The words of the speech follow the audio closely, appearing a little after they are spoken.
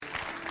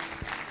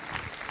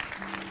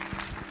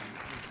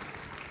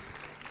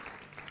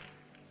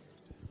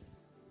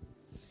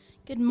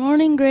Good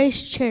morning,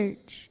 Grace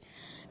Church.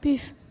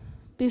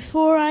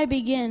 Before I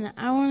begin,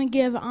 I want to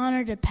give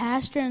honor to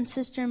Pastor and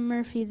Sister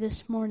Murphy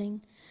this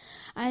morning.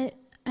 I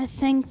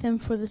thank them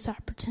for this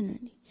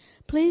opportunity.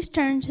 Please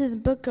turn to the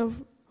book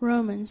of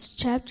Romans,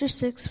 chapter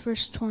 6,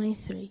 verse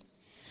 23.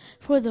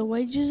 For the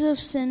wages of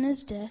sin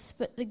is death,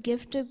 but the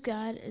gift of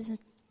God is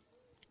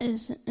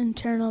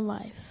eternal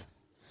life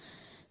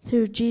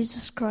through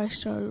Jesus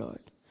Christ our Lord.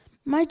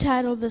 My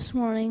title this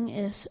morning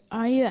is,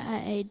 Are You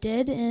at a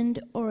Dead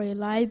End or a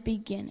Live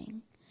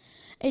Beginning?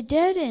 A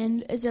dead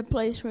end is a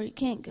place where you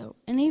can't go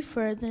any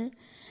further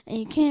and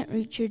you can't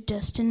reach your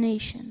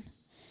destination.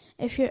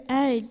 If you're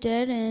at a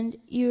dead end,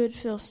 you would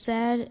feel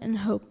sad and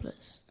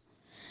hopeless.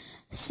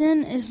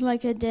 Sin is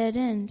like a dead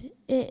end.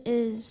 It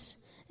is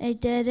a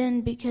dead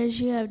end because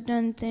you have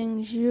done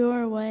things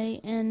your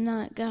way and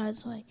not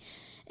God's way.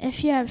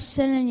 If you have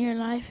sin in your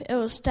life, it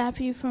will stop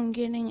you from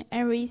getting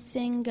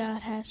everything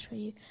God has for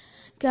you.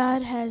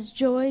 God has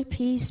joy,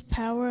 peace,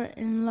 power,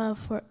 and love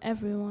for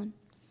everyone.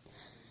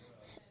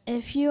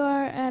 If you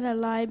are at a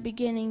live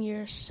beginning,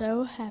 you're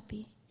so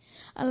happy.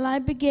 A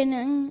live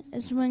beginning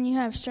is when you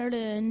have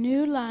started a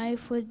new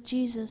life with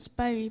Jesus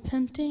by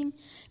repenting,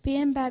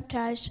 being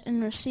baptized,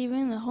 and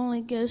receiving the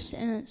Holy Ghost,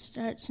 and it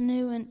starts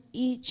new in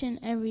each and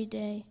every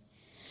day.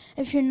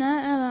 If you're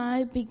not at a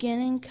live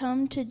beginning,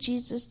 come to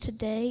Jesus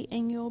today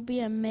and you'll be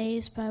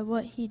amazed by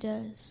what he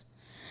does.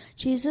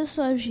 Jesus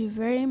loves you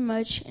very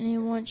much and he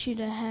wants you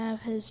to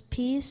have his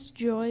peace,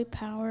 joy,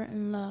 power,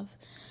 and love.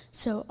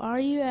 So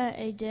are you at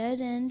a dead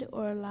end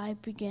or a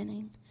live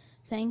beginning?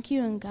 Thank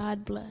you and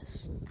God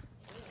bless.